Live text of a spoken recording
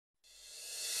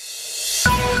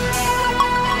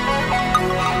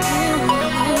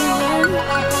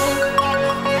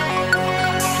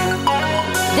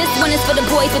one is for the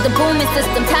boys with the booming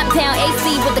system. Top down AC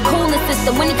with the coolest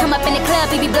system. When he come up in the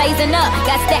club, he be blazing up.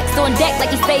 Got stacks on deck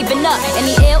like he's saving up. And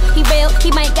he ill, he real,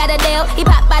 he might got a deal. He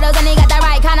pop bottles and he got the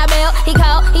right kind of bill. He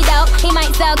cold, he dope, he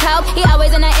might sell coke. He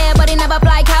always in the air, but he never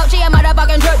fly couch. He a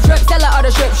motherfucking drip drip, seller or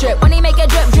the strip strip. When he make a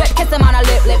drip drip, kiss him on a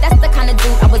lip lip. That's the kind of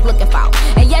dude I was looking for.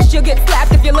 And yes, you'll get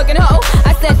slapped if you're looking hoe.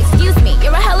 I said, excuse me,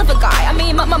 you're a hell of a guy. I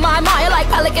mean, you're like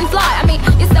pelican fly. I mean,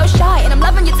 you're so shy and I'm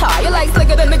loving your tie. You're like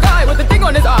slicker than the guy with the thing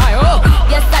on his eye. Oh,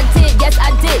 yes I did, yes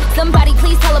I did. Somebody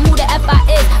please tell him who the F I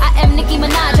is. I am Nicki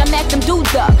Minaj, I mack them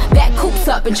dudes up. Back coops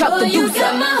up and chuck the dudes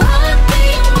up. My heart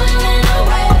beat running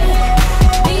away.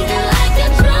 Beating like a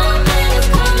drum and it's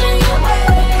coming your way.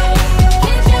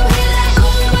 Can't you hear that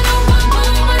boom, boom,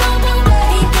 boom, boom, boom, boom?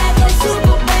 He got that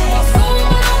super bass. Boom,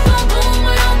 boom, boom, boom,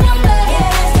 boom, boom, boom. Yeah,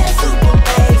 that's that super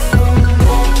bass.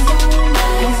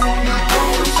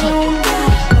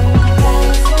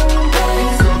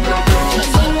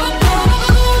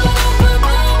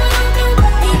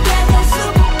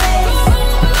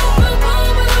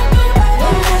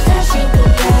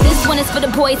 For the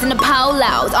boys in the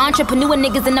polos, entrepreneur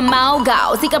niggas in the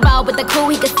mogos. He can roll with the crew,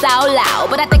 he can so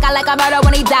loud. But I think I like him better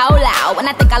when he down loud.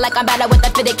 And I think I like him better with the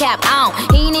fitted cap on.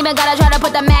 He ain't even gotta try to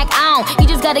put the Mac on. He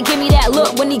just gotta give me that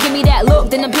look. When he give me that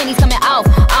look, then the pennies coming off.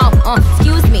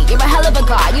 Excuse me, you're a hell of a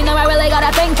guy. You know I really got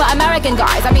a thing for American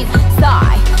guys. I mean,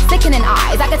 sigh, sickening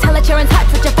eyes. I can tell that you're in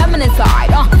touch with your feminine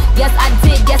side. Yes I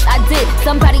did, yes I did.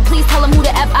 Somebody please tell him who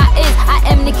the F I is. I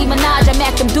am Nicki Minaj, I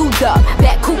mack them dudes up.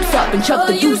 Back coops up and chuck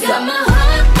the deuce up.